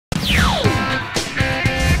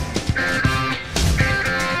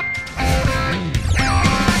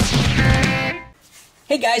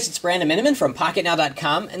guys, it's Brandon Miniman from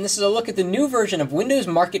Pocketnow.com, and this is a look at the new version of Windows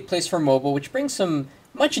Marketplace for Mobile, which brings some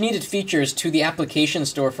much-needed features to the application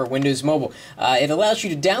store for Windows Mobile. It allows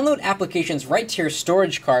you to download applications right to your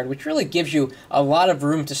storage card, which really gives you a lot of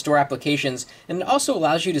room to store applications, and it also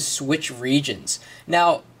allows you to switch regions.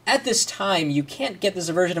 Now, at this time, you can't get this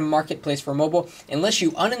version of Marketplace for Mobile unless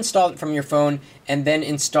you uninstall it from your phone and then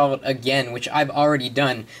install it again, which I've already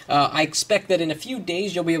done. I expect that in a few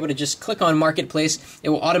days you'll be able to just click on Marketplace, it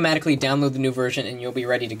will automatically download the new version, and you'll be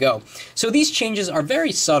ready to go. So these changes are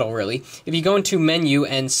very subtle, really. If you go into Menu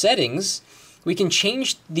and Settings, we can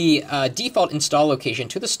change the default install location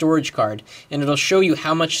to the storage card, and it'll show you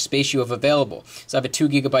how much space you have available. So I have a 2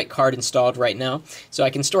 GB card installed right now, so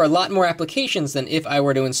I can store a lot more applications than if I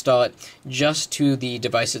were to install it just to the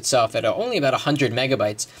device itself at only about 100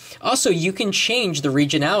 megabytes. Also, you can change the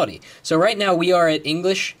regionality. So right now we are at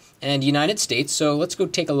English and United States, so let's go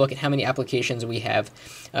take a look at how many applications we have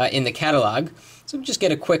in the catalog. So just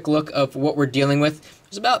get a quick look of what we're dealing with.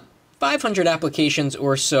 There's about 500 applications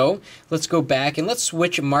or so. Let's go back and let's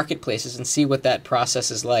switch marketplaces and see what that process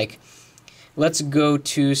is like. Let's go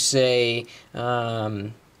to, say, let's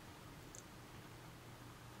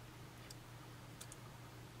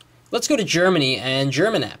go to Germany and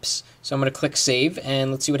German apps. So I'm going to click Save, and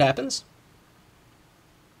let's see what happens.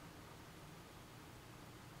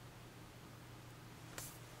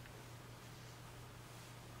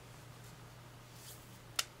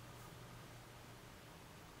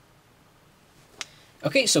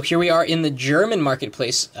 Okay, so here we are in the German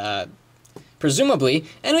marketplace, presumably,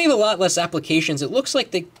 and we have a lot less applications. It looks like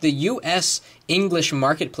the US English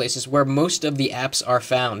marketplace is where most of the apps are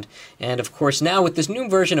found. And of course, now with this new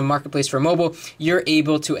version of Marketplace for Mobile, you're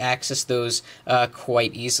able to access those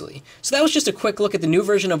quite easily. So that was just a quick look at the new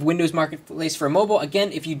version of Windows Marketplace for Mobile.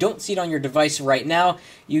 Again, if you don't see it on your device right now,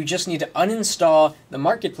 you just need to uninstall the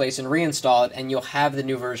Marketplace and reinstall it, and you'll have the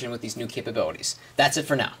new version with these new capabilities. That's it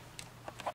for now.